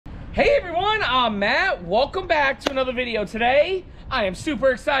Hey everyone, I'm Matt. Welcome back to another video. Today, I am super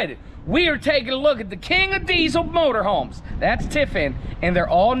excited. We are taking a look at the king of diesel motorhomes. That's Tiffin, and their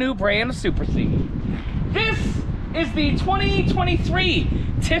all-new brand of Super C. This is the 2023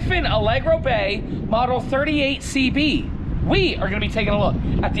 Tiffin Allegro Bay Model 38CB. We are going to be taking a look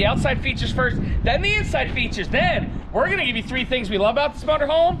at the outside features first, then the inside features. Then we're going to give you 3 things we love about this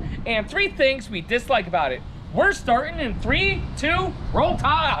motorhome and 3 things we dislike about it. We're starting in 3, 2, roll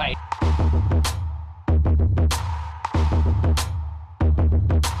tide.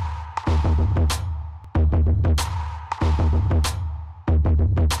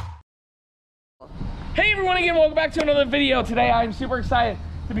 Hey everyone again, welcome back to another video. Today I'm super excited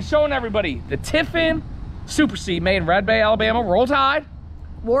to be showing everybody the Tiffin Super C made in Red Bay, Alabama. Roll Tide.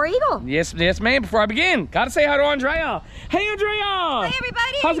 War Eagle. Yes, ma'am. Before I begin, gotta say hi to Andrea. Hey, Andrea. Hey,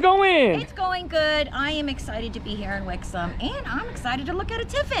 everybody. How's it going? It's going good. I am excited to be here in Wixom, and I'm excited to look at a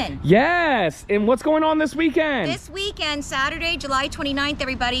Tiffin. Yes. And what's going on this weekend? This weekend, Saturday, July 29th,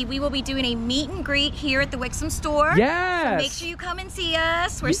 everybody, we will be doing a meet and greet here at the Wixom store. Yes. So make sure you come and see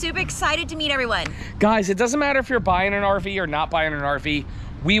us. We're super excited to meet everyone. Guys, it doesn't matter if you're buying an RV or not buying an RV.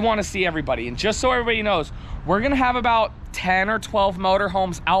 We want to see everybody. And just so everybody knows, we're going to have about 10 or 12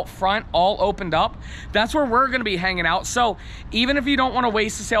 motorhomes out front, all opened up. That's where we're going to be hanging out. So even if you don't want to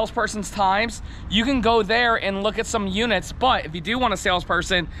waste a salesperson's times, you can go there and look at some units. But if you do want a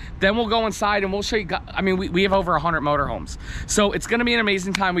salesperson, then we'll go inside and we'll show you. I mean, we have over 100 motorhomes. So it's going to be an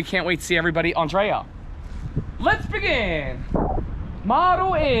amazing time. We can't wait to see everybody. Andrea, let's begin.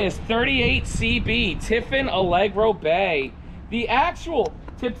 Model is 38CB, Tiffin Allegro Bay. The actual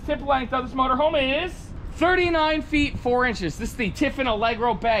tip length of this motorhome is 39 feet 4 inches. This is the Tiffin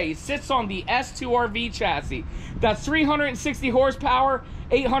Allegro Bay. It sits on the S2RV chassis. That's 360 horsepower,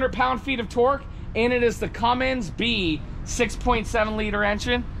 800 pound-feet of torque, and it is the Cummins B 6.7 liter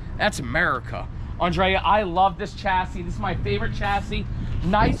engine. That's America. Andrea, I love this chassis. This is my favorite chassis.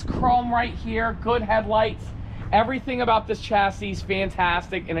 Nice chrome right here, good headlights. Everything about this chassis is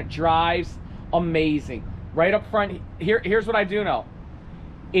fantastic, and it drives amazing. Right up front, here's what I do know.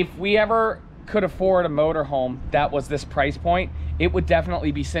 If we ever could afford a motorhome that was this price point, it would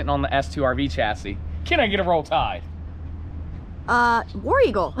definitely be sitting on the S2RV chassis. Can I get a roll tide? War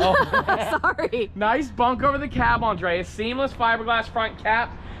Eagle. Oh. Sorry. Nice bunk over the cab, Andrea. Seamless fiberglass front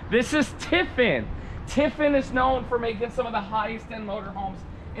cap. This is Tiffin. Tiffin is known for making some of the highest end motorhomes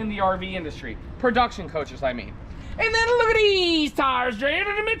in the RV industry. Production coaches, I mean. And then look at these tires, Andrea.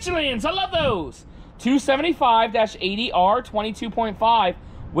 They're the Michelins. I love those. 275-80R 22.5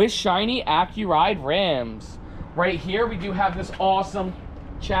 with shiny AccuRide rims. Right here, we do have this awesome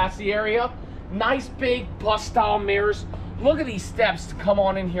chassis area. Nice big bus style mirrors. Look at these steps to come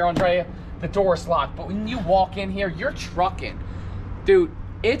on in here, Andrea. The door's locked, but when you walk in here, you're trucking. Dude,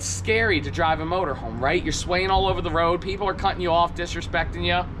 it's scary to drive a motorhome, right? You're swaying all over the road. People are cutting you off, disrespecting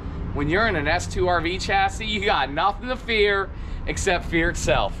you. When you're in an S2RV chassis, you got nothing to fear except fear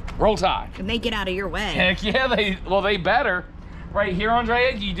itself. Roll Tide. Can they get out of your way? Heck yeah, they better. Right here,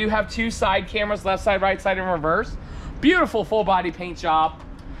 Andrea, you do have 2 side cameras, left side, right side, and reverse. Beautiful full body paint job.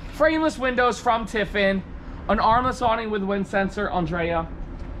 Frameless windows from Tiffin. An armless awning with wind sensor, Andrea.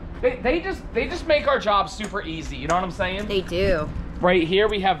 They just make our job super easy, you know what I'm saying? They do. Right here,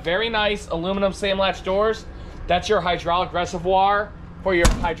 we have very nice aluminum same latch doors. That's your hydraulic reservoir for your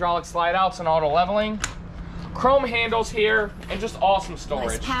hydraulic slide outs and auto leveling. Chrome handles here, and just awesome storage.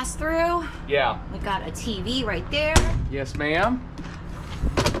 Nice pass through. Yeah. We got a TV right there. Yes, ma'am.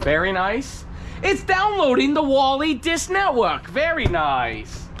 Very nice. It's downloading the Wally Disc Network. Very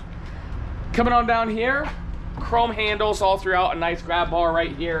nice. Coming on down here, chrome handles all throughout, a nice grab bar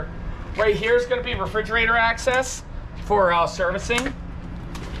right here. Right here is going to be refrigerator access for servicing.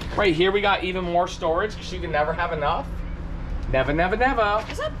 Right here, we got even more storage because you can never have enough. Never, never, never.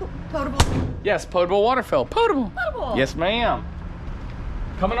 Is that potable? Yes, potable water fill. Potable. Potable. Yes, ma'am.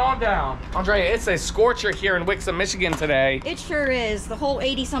 Coming on down. Andrea, it's a scorcher here in Wixom, Michigan today. It sure is. The whole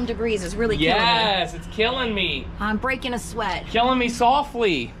 80-some degrees is really killing me. Yes, it's killing me. I'm breaking a sweat. Killing me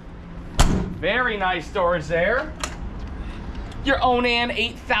softly. Very nice storage there. Your Onan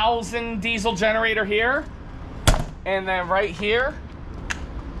 8000 diesel generator here. And then right here,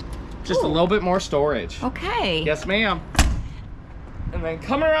 just a little bit more storage. Okay. Yes, ma'am. And then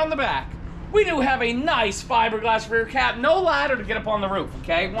coming around the back, we do have a nice fiberglass rear cap. No ladder to get up on the roof,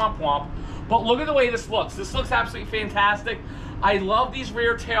 okay? Womp womp. But look at the way this looks. This looks absolutely fantastic. I love these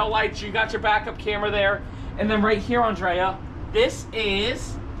rear tail lights. You got your backup camera there. And then right here, Andrea, this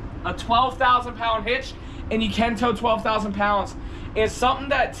is a 12,000 pound hitch, and you can tow 12,000 pounds. It's something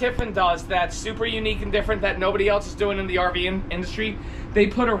that Tiffin does that's super unique and different that nobody else is doing in the RV industry. They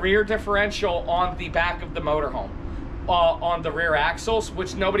put a rear differential on the back of the motorhome, on the rear axles,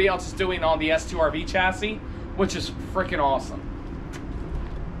 which nobody else is doing on the S2 RV chassis, which is freaking awesome.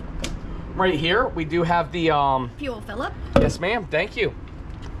 Right here, we do have the fuel fill-up. Yes, ma'am. Thank you.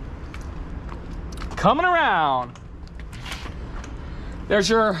 Coming around. There's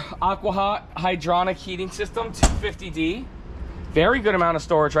your Aqua hydronic heating system, 250D. Very good amount of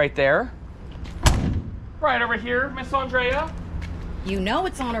storage right there. Right over here, Miss Andrea. You know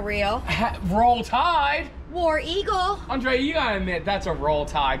it's on a reel. Roll Tide. War Eagle. Andrea, you gotta admit that's a Roll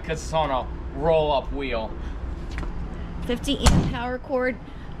Tide because it's on a roll-up wheel. 50 amp power cord.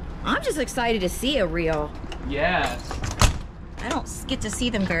 I'm just excited to see a reel. Yes. I don't get to see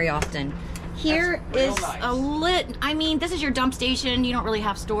them very often. Here is nice. a lit. I mean, this is your dump station. You don't really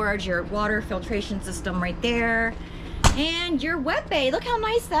have storage. Your water filtration system right there. And your wet bay. Look how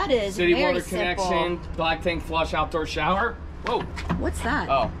nice that is. City Very water simple. connection, black tank flush, outdoor shower. Whoa. What's that?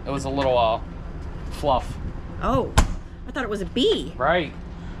 Oh, it was a little fluff. Oh, I thought it was a bee. Right.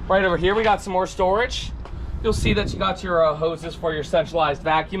 Right over here, we got some more storage. You'll see that you got your hoses for your centralized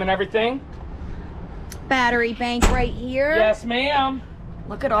vacuum and everything. Battery bank right here. Yes, ma'am.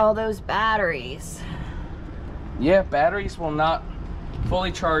 Look at all those batteries. Yeah, batteries will not,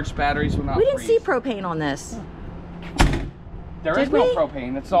 fully charged batteries will not We didn't freeze. see propane on this. There is Did no we?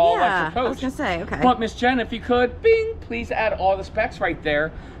 propane. It's all Yeah, electric coach. I was gonna say, okay. But Miss Jen, if you could, bing, please add all the specs right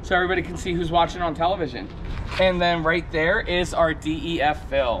there so everybody can see who's watching on television. And then right there is our DEF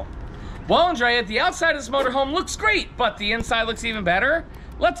fill. Well, Andrea, the outside of this motorhome looks great, but the inside looks even better.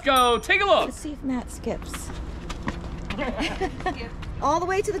 Let's go take a look. Let's see if Matt skips. All the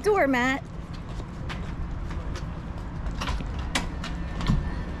way to the door, Matt.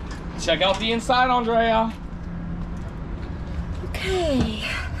 Check out the inside, Andrea. Okay.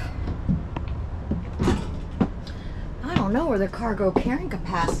 I don't know where the cargo carrying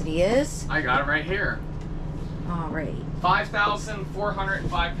capacity is. I got it right here. All right.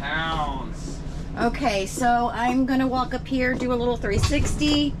 5,405 pounds. Okay, so I'm gonna walk up here, do a little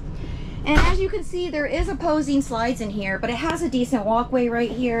 360. And as you can see, there is opposing slides in here, but it has a decent walkway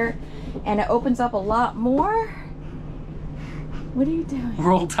right here, and it opens up a lot more. What are you doing?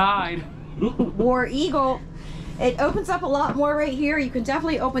 Roll Tide. War Eagle. It opens up a lot more right here. You can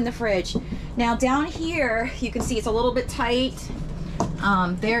definitely open the fridge. Now down here, you can see it's a little bit tight.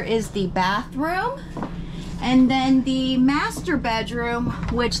 There is the bathroom. And then the master bedroom,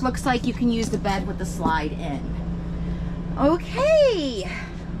 which looks like you can use the bed with the slide in. Okay.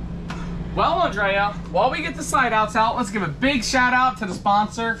 Well, Andrea, while we get the slide outs out, let's give a big shout out to the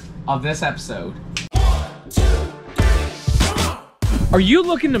sponsor of this episode. Are you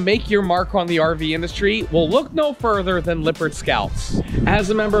looking to make your mark on the RV industry? Well, look no further than Lippert Scouts. As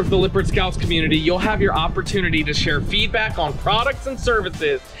a member of the Lippert Scouts community, you'll have your opportunity to share feedback on products and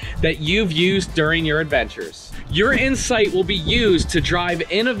services that you've used during your adventures. Your insight will be used to drive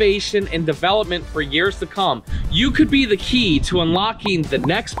innovation and development for years to come. You could be the key to unlocking the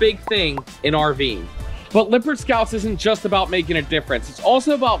next big thing in RVing. But Lippert Scouts isn't just about making a difference. It's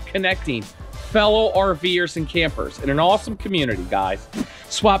also about connecting fellow RVers and campers in an awesome community, guys.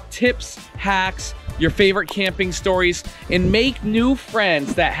 Swap tips, hacks, your favorite camping stories, and make new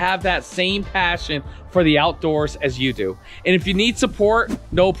friends that have that same passion for the outdoors as you do. And if you need support,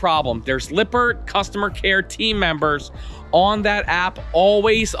 no problem. There's Lippert customer care team members on that app,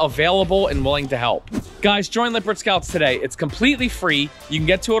 always available and willing to help. Guys, join Lippert Scouts today. It's completely free. You can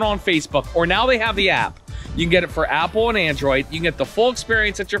get to it on Facebook, or now they have the app. You can get it for Apple and Android. You can get the full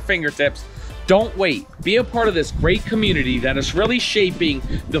experience at your fingertips. Don't wait. Be a part of this great community that is really shaping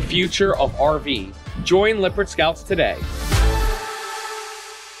the future of RV. Join Lippert Scouts today.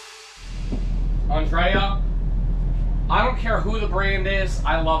 Andrea, I don't care who the brand is,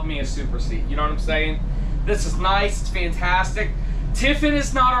 I love me a Super Seat. You know what I'm saying? This is nice, it's fantastic. Tiffin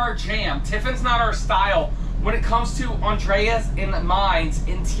is not our jam. Tiffin's not our style. When it comes to Andrea's and mine's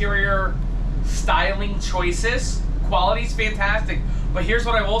interior styling choices, quality's fantastic. But here's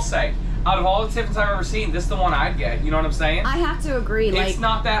what I will say. Out of all the Tiffins I've ever seen, this is the one I'd get. You know what I'm saying? I have to agree. It's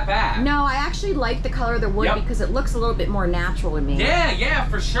not that bad. No, I actually like the color of the wood because it looks a little bit more natural to me. Yeah,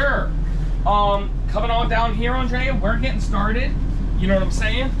 for sure. Coming on down here, Andrea, we're getting started. You know what I'm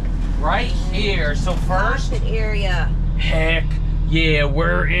saying? Right here. So first, cockpit area. Heck yeah,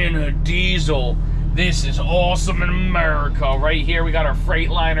 we're in a diesel. This is awesome in America. Right here, we got our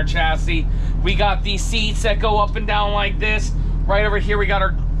Freightliner chassis. We got these seats that go up and down like this. Right over here, we got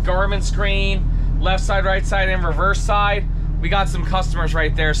our Garmin screen, left side, right side, and reverse side. We got some customers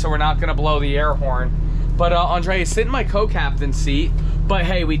right there, so we're not gonna blow the air horn. But Andrea, sit in my co-captain seat. But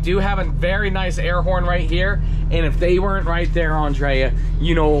hey, we do have a very nice air horn right here. And if they weren't right there, Andrea,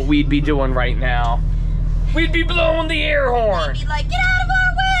 you know what we'd be doing right now. We'd be blowing the air horn. We'd be like, get out of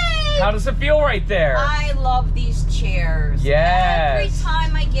our way! How does it feel right there? I love these chairs. Yes. Every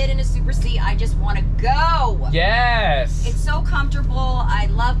time I get in a Super C, I just want to go. Yes. It's so comfortable. I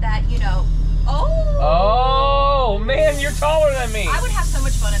love that, you know. Oh, man, you're taller than me. I would have so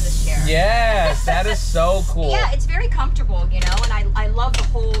much fun in this chair. Yes, that is so cool. Yeah, it's very comfortable, you know, and I love the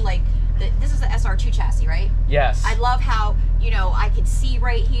whole, like, this is the SR2 chassis, right? Yes. I love how, you know, I can see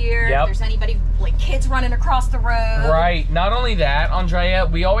right here. Yep. If there's anybody, like kids running across the road. Right. Not only that, Andrea,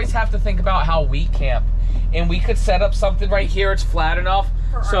 we always have to think about how we camp. And we could set up something right here. It's flat enough.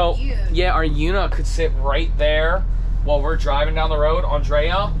 For our unit. Yeah, our unit could sit right there while we're driving down the road.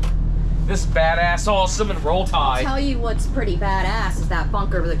 Andrea, this badass awesome and roll tide. I'll tell you what's pretty badass is that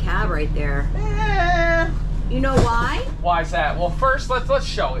bunker of the cab right there. You know why? Why is that? Well, first, let's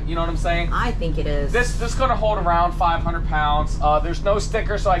show it. You know what I'm saying? I think it is. This is gonna hold around 500 pounds. There's no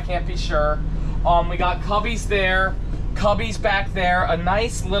sticker, so I can't be sure. We got cubbies there, cubbies back there, a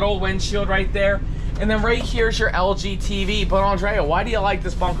nice little windshield right there. And then right here's your LG TV. But Andrea, why do you like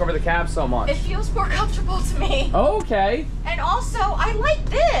this bunk over the cab so much? It feels more comfortable to me. Okay. And also, I like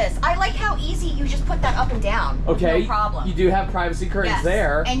this. I like how easy you just put that up and down. Okay. No problem. You do have privacy curtains Yes.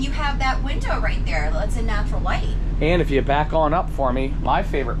 there. And you have that window right there that's in natural light. And if you back on up for me, my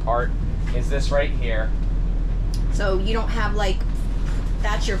favorite part is this right here. So you don't have like,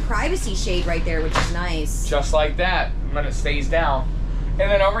 that's your privacy shade right there, which is nice. Just like that. And then it stays down. And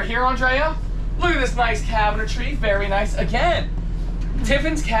then over here, Andrea, look at this nice cabinetry. Very nice. Again,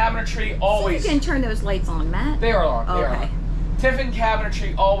 Tiffin's cabinetry always... So you can turn those lights on, Matt. They are on. They are Okay. on. Tiffin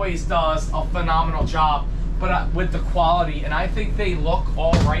cabinetry always does a phenomenal job, but with the quality, and I think they look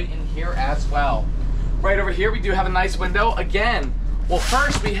all right in here as well. Right over here, we do have a nice window. Again, well,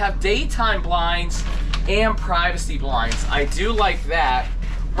 first we have daytime blinds and privacy blinds. I do like that.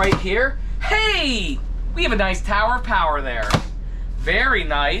 Right here, hey, we have a nice tower of power there. Very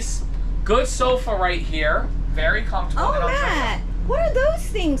nice. Good sofa right here. Very comfortable. Oh, Matt, what are those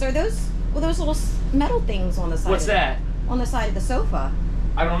things? Are those little metal things on the side? What's that? On the side of the sofa.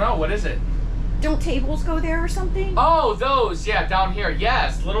 I don't know. What is it? Don't tables go there or something? Oh, those. Yeah, down here.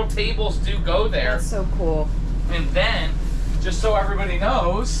 Yes, little tables do go there. That's so cool. And then, just so everybody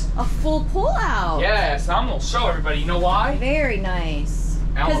knows, A full pull out. yes, I'm going to show everybody. You know why? Very nice.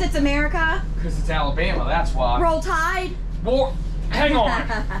 Because it's America. Because it's Alabama. That's why. Roll Tide. More. Hang on.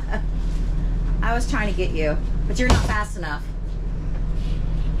 I was trying to get you, but you're not fast enough.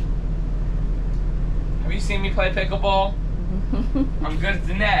 Have you seen me play pickleball? I'm good at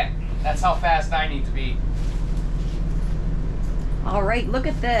the net. That's how fast I need to be. All right, look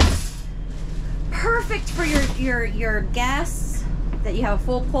at this. Perfect for your guests that you have a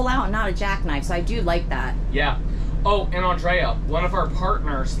full pull out and not a jackknife. So I do like that. Yeah. Oh, and Andrea, one of our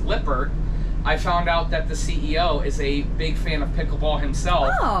partners, Lippert, I found out that the CEO is a big fan of pickleball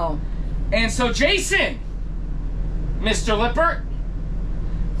himself. Oh. And so, Jason, Mr. Lippert,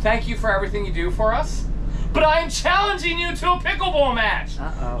 thank you for everything you do for us. But I am challenging you to a pickleball match.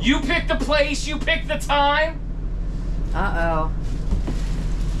 Uh-oh. You pick the place, you pick the time. Uh-oh.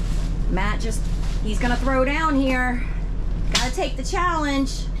 Matt he's gonna throw down here. Gotta take the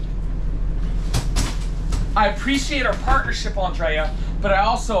challenge. I appreciate our partnership, Andrea, but I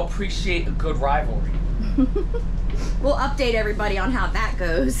also appreciate a good rivalry. We'll update everybody on how that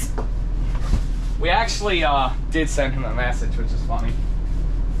goes. We actually did send him a message, which is funny.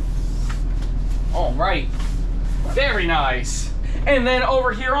 All right. Very nice. And then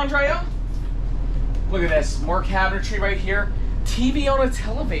over here, Andrea, look at this. More cabinetry right here. TV on a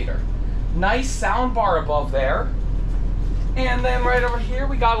televator. Nice sound bar above there. And then right over here,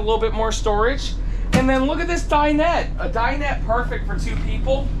 we got a little bit more storage. And then look at this dinette. A dinette perfect for two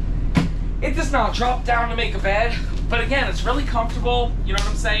people. It does not drop down to make a bed. But again, it's really comfortable. You know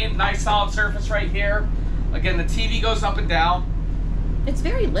what I'm saying? Nice solid surface right here. Again, the TV goes up and down. It's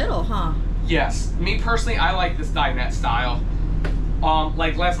very little, huh? Yes. Me personally, I like this dinette style.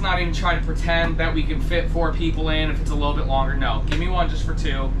 Like, let's not even try to pretend that we can fit 4 people in if it's a little bit longer. No, give me one just for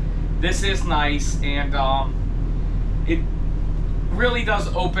 2. This is nice, and it really does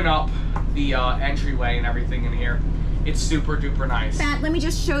open up the entryway and everything in here. It's super duper nice. Matt, let me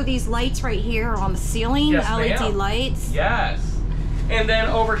just show these lights right here on the ceiling. Yes, LED ma'am. lights. Yes. And then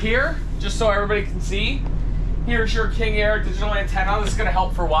over here, just so everybody can see, here's your King Air digital antenna. This is going to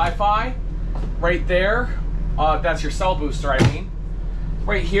help for Wi-Fi. Right there, that's your cell booster, I mean.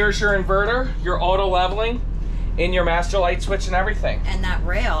 Right here's your inverter, your auto leveling, and your master light switch and everything. And that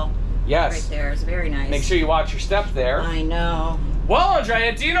rail. Yes. Right there. It's very nice. Make sure you watch your step there. I know. Well,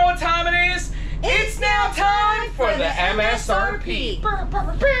 Andrea, do you know what time it is? It's now time for the MSRP.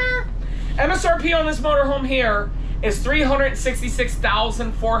 MSRP on this motorhome here is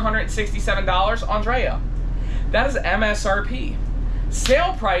 $366,467, Andrea. That is MSRP.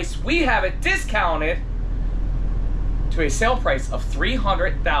 Sale price, we have it discounted to a sale price of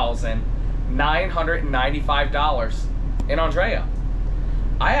 $300,995. And Andrea,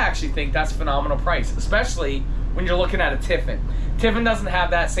 I actually think that's a phenomenal price, especially when you're looking at a Tiffin. Tiffin doesn't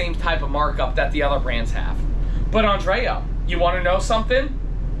have that same type of markup that the other brands have. But Andrea, you want to know something?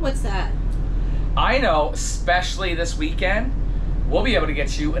 What's that? I know, especially this weekend, we'll be able to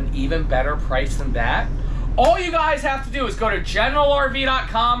get you an even better price than that. All you guys have to do is go to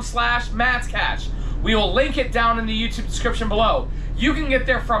generalrv.com/MattsCash. We will link it down in the YouTube description below. You can get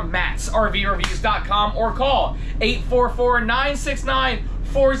there from mattsrvreviews.com or call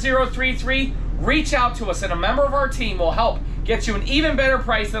 844-969-4033. Reach out to us and a member of our team will help get you an even better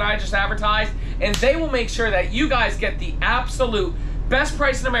price than I just advertised, and they will make sure that you guys get the absolute best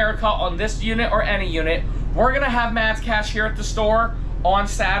price in America on this unit or any unit. We're gonna have Matt's Cash here at the store on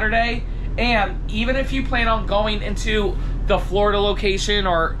Saturday, and even if you plan on going into the Florida location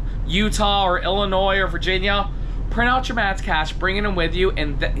or Utah or Illinois or Virginia, print out your Matt's Cash, bring it in with you,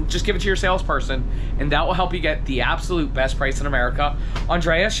 and just give it to your salesperson, and that will help you get the absolute best price in America.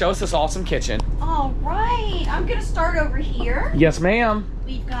 Andrea, show us this awesome kitchen. All right, I'm gonna start over here. Yes, ma'am.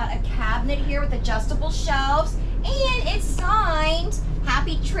 We've got a cabinet here with adjustable shelves, and it's signed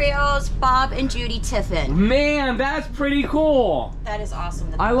Happy Trails, Bob and Judy Tiffin. Man, that's pretty cool. That is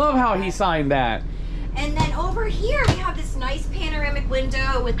awesome. I love how he signed that. And then over here we have this nice panoramic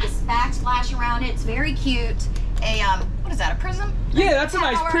window with this backsplash around it. It's very cute. What is that, a prism? Yeah, that's a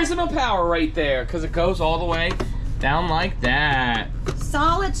nice prism of power right there, because it goes all the way down like that.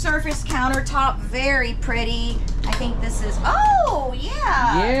 Solid surface countertop, very pretty. I think this is, oh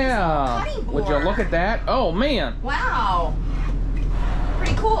yeah. Yeah. Cutting board. Would you look at that? Oh man. Wow.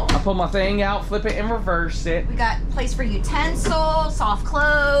 Pretty cool. I pull my thing out, flip it, and reverse it. We got place for utensils, soft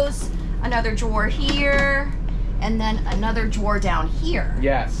clothes, another drawer here, and then another drawer down here.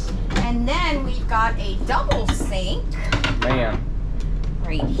 Yes. And then we've got a double sink. Man.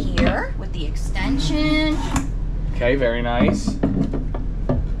 Right here with the extension. Okay, very nice.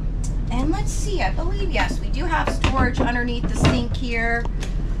 And let's see, I believe, yes, we do have storage underneath the sink here.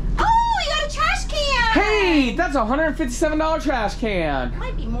 Oh, we got a trash can! Hey, that's a $157 trash can. It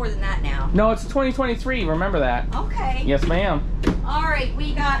might be more than that now. No, it's 2023, remember that. Okay. Yes, ma'am. All right,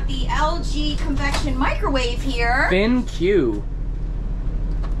 we got the LG convection microwave here. Thin Q.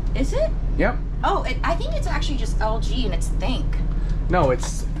 Is it? Yep. Oh, I think it's actually just LG and it's Think. No,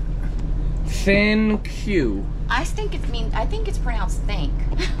 it's Thin Q. I think it's pronounced Think.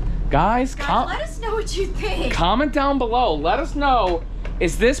 Guys, let us know what you think. Comment down below. Let us know,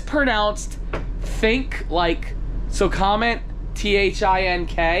 is this pronounced think like, so comment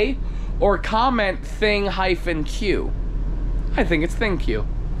THINK or comment thing-Q. I think it's Thin Q.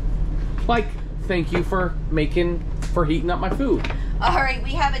 Like, thank you for heating up my food. All right,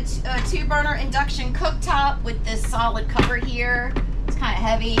 we have a 2-burner induction cooktop with this solid cover here. It's kind of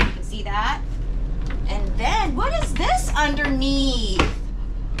heavy, you can see that. And then, what is this underneath?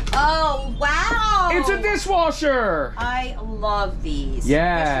 Oh, wow. It's a dishwasher. I love these.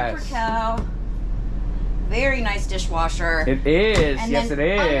 Yes. Fisher Perkel. Very nice dishwasher. It is. And yes, then it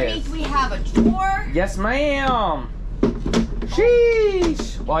is. underneath we have a drawer. Yes, ma'am.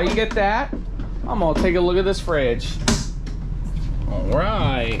 Sheesh. While you get that, I'm going to take a look at this fridge. All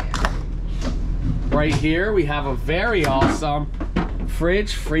right. Right here, we have a very awesome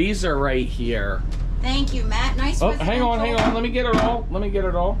fridge freezer right here. Thank you, Matt. Nice. Oh, hang on. Let me get it all. What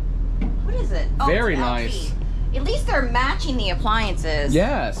is it? Oh, very it's LG. nice. At least they're matching the appliances.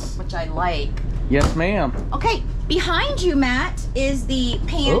 Yes. Which I like. Yes, ma'am. Okay, behind you, Matt, is the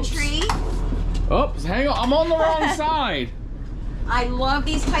pantry. Oops, hang on. I'm on the wrong side. I love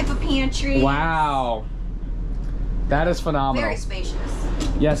these type of pantries. Wow. That is phenomenal. Very spacious.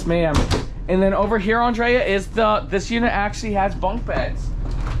 Yes, ma'am. And then over here, Andrea, is this unit actually has bunk beds.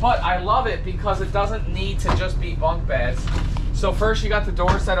 But I love it because it doesn't need to just be bunk beds. So first you got the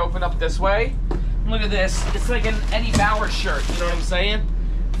doors that open up this way. Look at this. It's like an Eddie Bauer shirt, you know what I'm saying?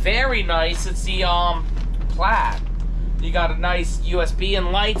 Very nice. It's the plaid. You got a nice USB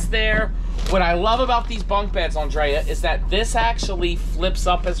and lights there. What I love about these bunk beds, Andrea, is that this actually flips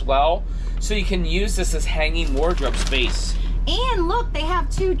up as well. So you can use this as hanging wardrobe space. And look, they have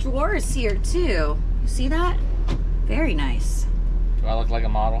 2 drawers here too. You see that? Very nice. Do I look like a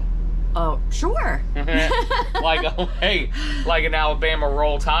model? Oh, sure. like an Alabama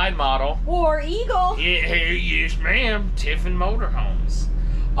Roll Tide model. Or Eagle. Yeah, yes, ma'am. Tiffin Motorhomes.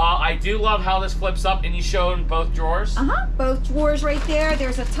 I do love how this flips up, and you showed both drawers. Both drawers right there.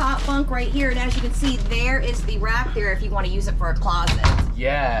 There's a top bunk right here, and as you can see, there is the rack there if you want to use it for a closet.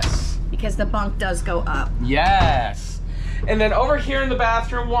 Yes. Because the bunk does go up. Yes. And then over here in the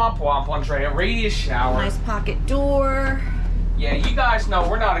bathroom, womp womp, Andrea, radius shower. Nice pocket door. Yeah, you guys know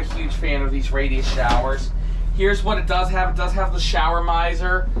we're not a huge fan of these radius showers. Here's what it does have. It does have the shower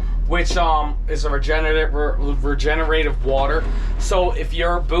miser, which is a regenerative water. So if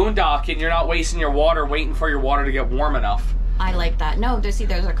you're boondocking, you're not wasting your water waiting for your water to get warm enough. I like that. No, there's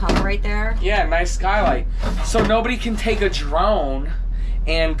a cover right there. Yeah, nice skylight. So nobody can take a drone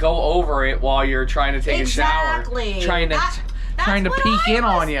and go over it while you're trying to take a shower. Trying to peek in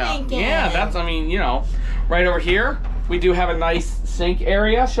on you. Yeah, that's, I mean, you know, right over here, we do have a nice sink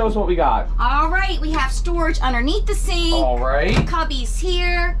area. Show us what we got. All right, we have storage underneath the sink. All right. Cubbies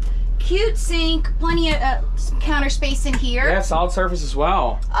here. Cute sink. Plenty of counter space in here. Yeah, solid surface as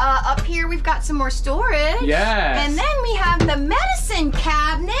well. Up here, we've got some more storage. Yes. And then we have the medicine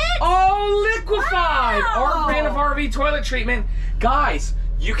cabinet. Oh, liquefied. Wow. Our brand of RV toilet treatment. Guys,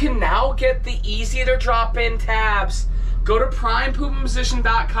 you can now get the easy to drop in tabs. Go to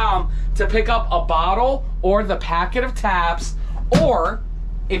primepoopingposition.com to pick up a bottle or the packet of tabs, or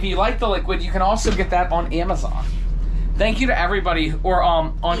if you like the liquid, you can also get that on Amazon. Thank you to everybody, or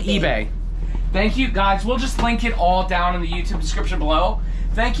on eBay. Thank you, guys. We'll just link it all down in the YouTube description below.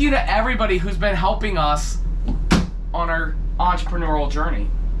 Thank you to everybody who's been helping us on our entrepreneurial journey.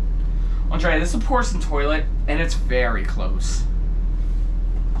 Andrea, this is a porcelain toilet, and it's very close.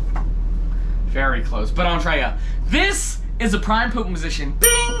 Very close. But Andrea, this is a prime pooping position.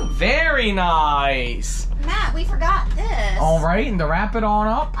 Bing! Very nice. Matt, we forgot this. All right, and to wrap it on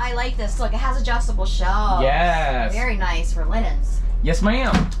up. I like this. Look, it has adjustable shelves. Yes. Very nice for linens. Yes,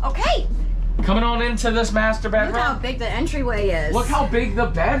 ma'am. Okay. Coming on into this master bedroom. Look how big the entryway is. Look how big the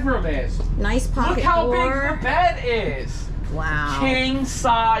bedroom is. Nice pocket Look how door. big the bed is. Wow. King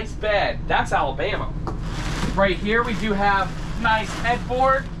size bed. That's Alabama. Right here we do have nice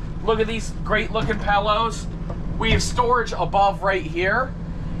headboard. Look at these great looking pillows. We have storage above right here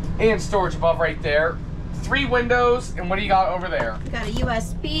and storage above right there. 3 windows, and what do you got over there? We got a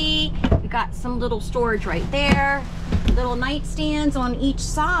USB. We got some little storage right there. Little nightstands on each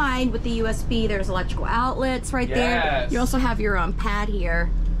side with the USB. There's electrical outlets right there. You also have your pad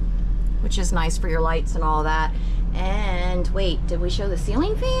here, which is nice for your lights and all that. And wait, did we show the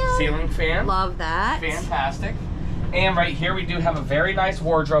ceiling fan? Ceiling fan. Love that. Fantastic. And right here we do have a very nice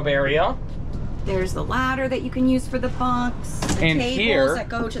wardrobe area. There's the ladder that you can use for the bunks. The and tables here, that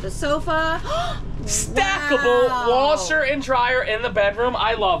go to the sofa. Stackable wow. washer and dryer in the bedroom.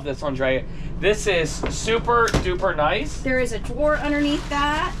 I love this, Andrea. This is super duper nice. There is a drawer underneath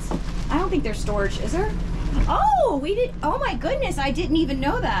that. I don't think there's storage, is there? Oh, we did. Oh my goodness, I didn't even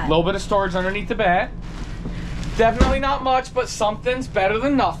know that. A little bit of storage underneath the bed. Definitely not much, but something's better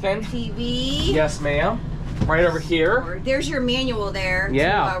than nothing. TV. Yes, ma'am. Right over here. There's your manual there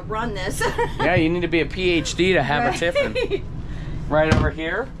to run this. Yeah, you need to be a PhD to have a Tiffin. Right over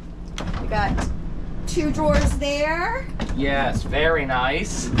here. We got 2 drawers there. Yes, very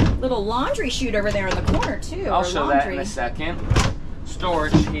nice. Little laundry chute over there in the corner too. I'll show that in a second.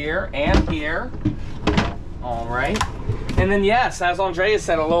 Storage here and here. All right. And then yes, as Andrea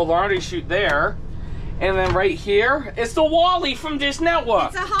said, a little laundry chute there. And then right here, it's the Wally from Dish Network.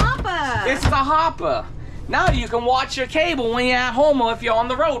 It's a hopper. It's the hopper. Now you can watch your cable when you're at home or if you're on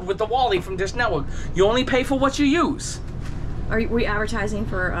the road with the Wally from Dish Network. You only pay for what you use. Are we advertising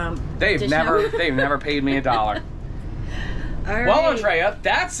for They've never paid me $1. All right. Well, Andrea,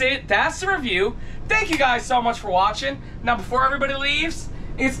 that's it. That's the review. Thank you guys so much for watching. Now, before everybody leaves,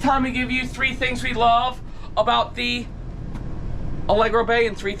 it's time to give you 3 things we love about the Allegro Bay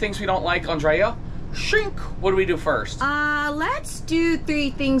and 3 things we don't like, Andrea. Shink. What do we do first? Let's do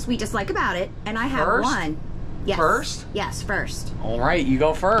 3 things we dislike about it, and I have first? 1. Yes. First? Yes, first. All right, you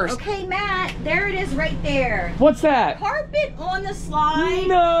go first. Okay, Matt, there it is right there. What's that? Carpet on the slide.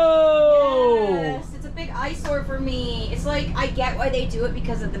 No! Yes, it's a big eyesore for me. It's like, I get why they do it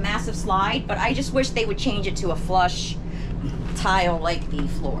because of the massive slide, but I just wish they would change it to a flush tile like the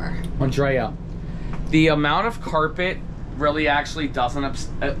floor. Andrea, the amount of carpet really actually doesn't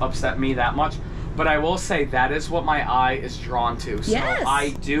upset me that much. But I will say that is what my eye is drawn to. So yes.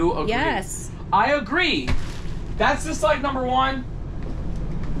 I do agree. Yes. I agree. That's dislike number 1.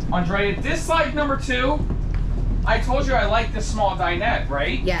 Andrea, dislike number 2. I told you I like this small dinette,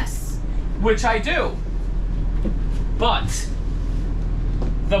 right? Yes. Which I do. But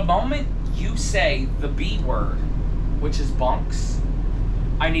The moment you say the B word, which is bunks,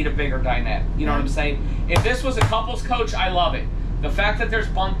 I need a bigger dinette. You know what I'm saying? If this was a couples coach, I love it. The fact that there's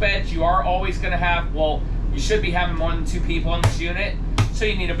bunk beds, you are always going to have, well, you should be having more than 2 people in this unit, so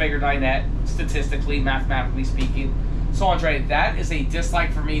you need a bigger dinette, statistically, mathematically speaking. So, Andre, that is a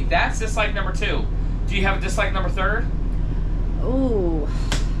dislike for me. That's dislike number 2. Do you have a dislike number 3? Ooh.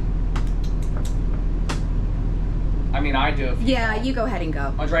 I mean, I do. Yeah, you go ahead and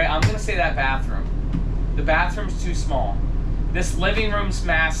go. Andre, I'm going to say that bathroom. The bathroom's too small. This living room's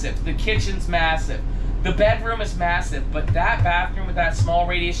massive. The kitchen's massive. The bedroom is massive. But that bathroom with that small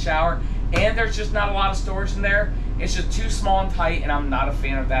radius shower, and there's just not a lot of storage in there, it's just too small and tight, and I'm not a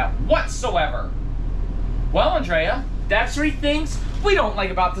fan of that whatsoever. Well, Andrea, that's 3 things we don't like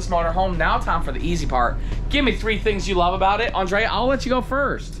about this motorhome. Now time for the easy part. Give me 3 things you love about it. Andrea, I'll let you go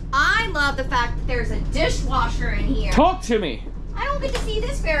first. I love the fact that there's a dishwasher in here. Talk to me. I don't get to see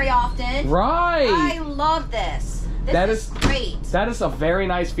this very often. Right. I love this. This is great. That is a very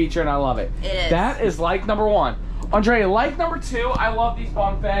nice feature, and I love it. It is. That is like number 1. Andrea, like number 2, I love these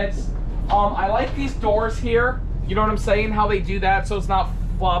bunk beds. I like these doors here. You know what I'm saying? How they do that so it's not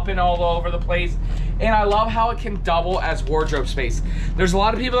flopping all over the place. And I love how it can double as wardrobe space. There's a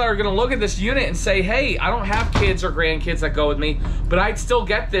lot of people that are going to look at this unit and say, hey, I don't have kids or grandkids that go with me, but I'd still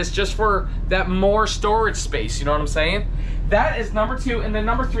get this just for that more storage space. You know what I'm saying? That is number 2. And then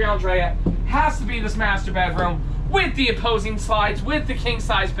number 3, Andrea, has to be this master bedroom with the opposing slides, with the king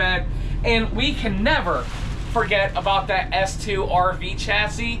size bed. And we can never forget about that S2 RV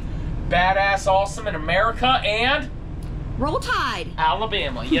chassis. Badass, awesome in America and Roll Tide,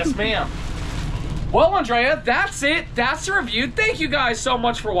 Alabama. Yes, ma'am. Well, Andrea, that's it. That's the review. Thank you guys so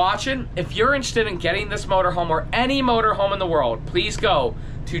much for watching. If you're interested in getting this motorhome or any motorhome in the world, please go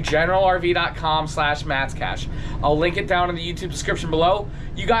to generalrv.com/mattscash. I'll link it down in the YouTube description below.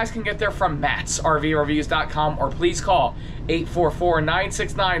 You guys can get there from mattsrvreviews.com, or please call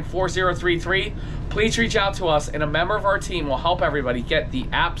 844-969-4033. Please reach out to us, and a member of our team will help everybody get the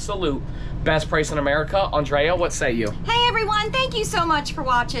absolute best price in America. Andrea, what say you? Hey everyone, thank you so much for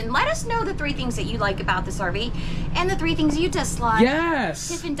watching. Let us know the 3 things that you like about this RV and the 3 things you dislike. Yes.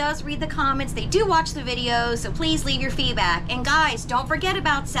 Tiffin does read the comments. They do watch the videos, so please leave your feedback. And guys, don't forget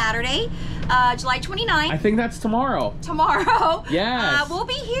about Saturday, July 29th. I think that's tomorrow. Tomorrow. Yes. We'll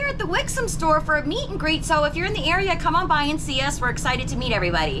be here at the Wixom store for a meet and greet, so if you're in the area, come on by and see us. We're excited to meet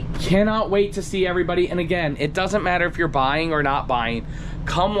everybody. Cannot wait to see everybody. And again, it doesn't matter if you're buying or not buying.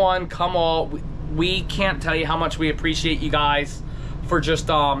 Come one, come all. We can't tell you how much we appreciate you guys for just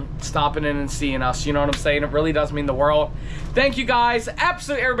stopping in and seeing us. You know what I'm saying? It really does mean the world. Thank you guys,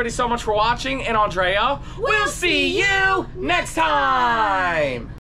 absolutely everybody, so much for watching. And Andrea, we'll see you next time.